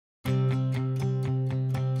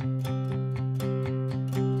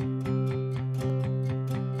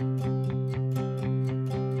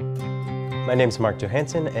My name's Mark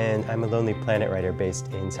Johansson, and I'm a Lonely Planet writer based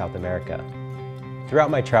in South America.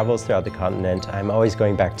 Throughout my travels throughout the continent, I'm always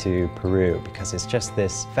going back to Peru because it's just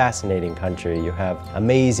this fascinating country. You have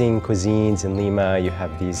amazing cuisines in Lima, you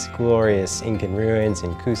have these glorious Incan ruins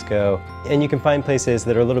in Cusco, and you can find places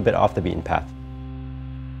that are a little bit off the beaten path.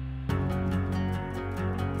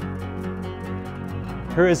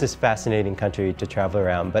 Peru is this fascinating country to travel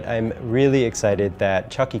around, but I'm really excited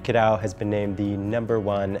that Choquequirao has been named the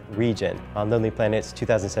 #1 region on Lonely Planet's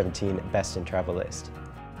 2017 Best in Travel list.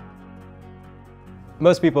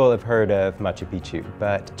 Most people have heard of Machu Picchu,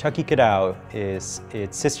 but Choquequirao is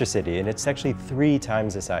its sister city, and it's actually 3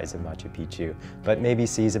 times the size of Machu Picchu, but maybe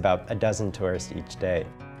sees about a dozen tourists each day.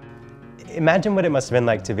 Imagine what it must have been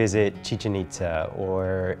like to visit Chichen Itza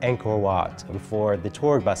or Angkor Wat before the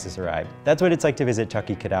tour buses arrived. That's what it's like to visit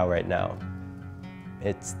Choquequirao right now.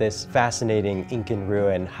 It's this fascinating Incan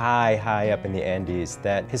ruin high up in the Andes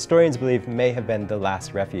that historians believe may have been the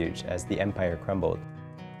last refuge as the empire crumbled.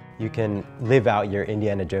 You can live out your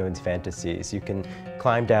Indiana Jones fantasies. You can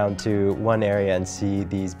climb down to one area and see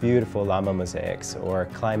these beautiful llama mosaics, or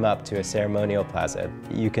climb up to a ceremonial plaza.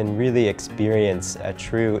 You can really experience a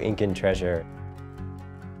true Incan treasure.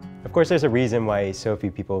 Of course, there's a reason why so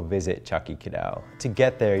few people visit Choquequirao. To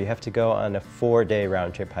get there, you have to go on a 4-day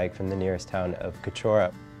round-trip hike from the nearest town of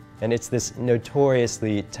Choquequirao. And it's this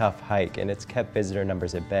notoriously tough hike, and it's kept visitor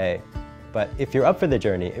numbers at bay. But if you're up for the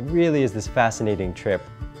journey, it really is this fascinating trip.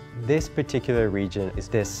 This particular region is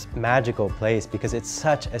this magical place because it's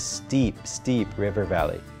such a steep river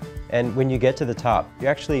valley. And when you get to the top, you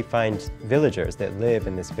actually find villagers that live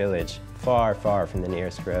in this village far from the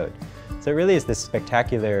nearest road. So it really is this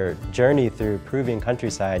spectacular journey through Peruvian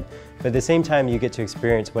countryside, but at the same time you get to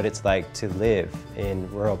experience what it's like to live in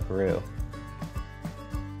rural Peru.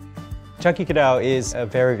 Choquequirao is a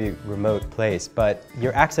very remote place, but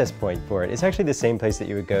your access point for it is actually the same place that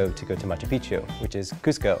you would go to Machu Picchu, which is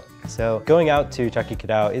Cusco. So going out to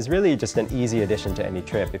Choquequirao is really just an easy addition to any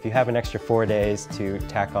trip. If you have an extra 4 days to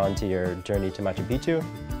tack on to your journey to Machu Picchu,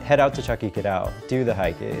 head out to Choquequirao, do the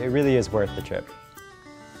hike. It really is worth the trip.